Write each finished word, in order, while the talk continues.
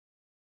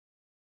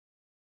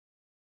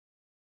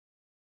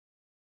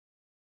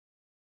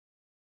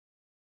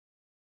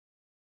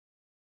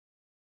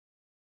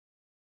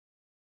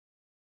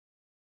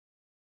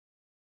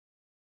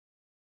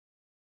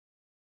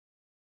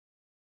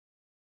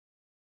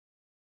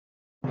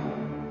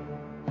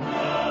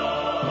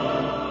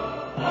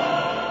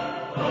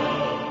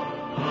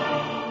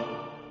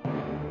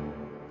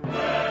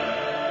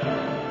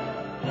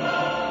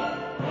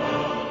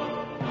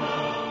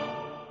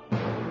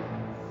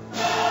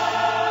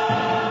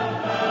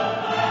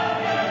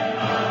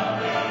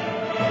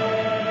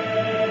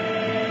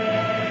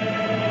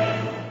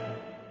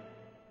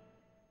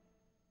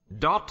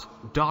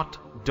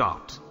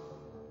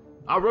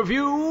A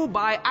review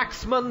by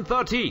Axman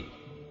 13.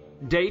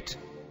 Date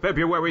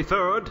February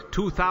 3rd,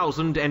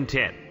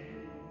 2010.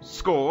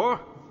 Score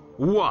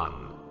 1.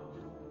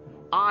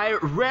 I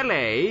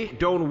really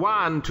don't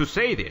want to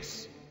say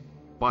this,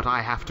 but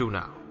I have to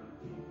now.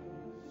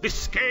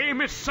 This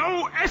game is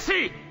so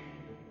essy!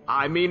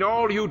 I mean,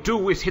 all you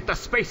do is hit the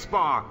space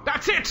bar.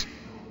 That's it!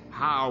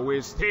 How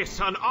is this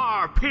an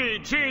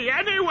RPG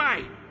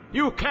anyway?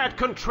 You can't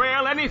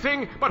control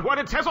anything but what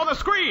it says on the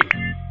screen.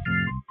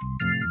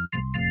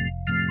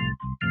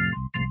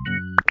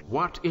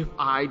 What if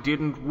I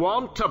didn't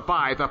want to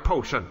buy the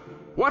potion?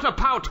 What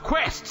about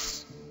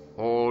quests?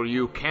 All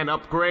you can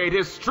upgrade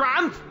is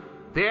strength.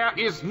 There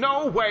is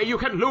no way you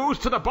can lose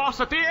to the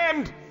boss at the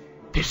end.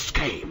 This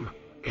game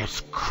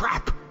is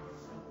crap.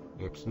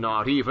 It's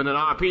not even an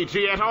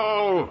RPG at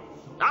all.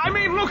 I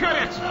mean, look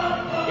at it!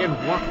 In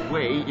what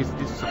way is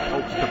this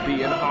supposed to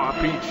be an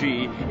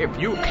RPG if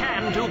you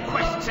can do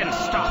quests and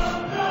stuff?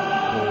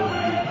 All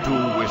you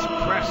do is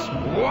press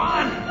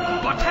one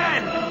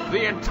button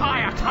the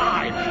entire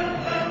time.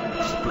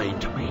 Explain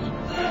to me.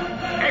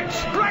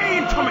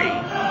 Explain to me!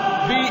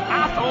 The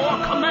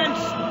author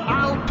comments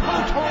are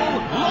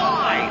total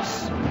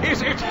lies!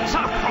 Is it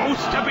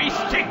supposed to be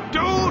stick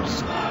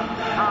dudes?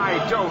 I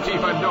don't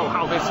even know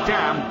how this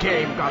damn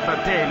game got the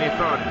daily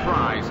third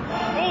prize,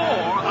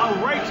 or a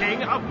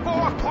rating of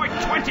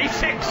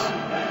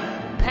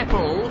 4.26.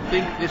 People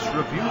think this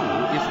review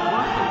is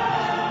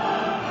worthless.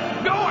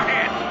 Go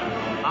ahead!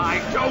 I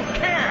don't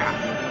care!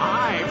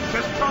 I'm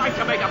just trying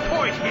to make a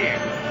point here.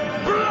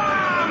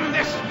 Blam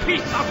this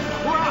piece of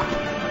crap!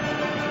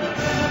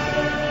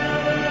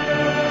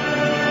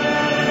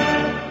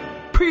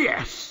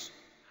 P.S.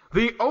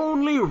 The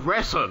only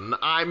reason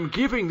I'm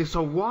giving this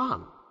a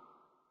 1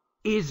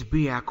 is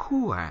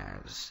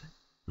because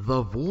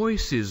the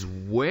voices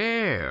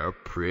were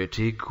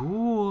pretty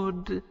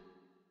good.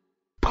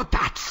 But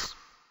that's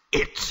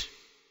it.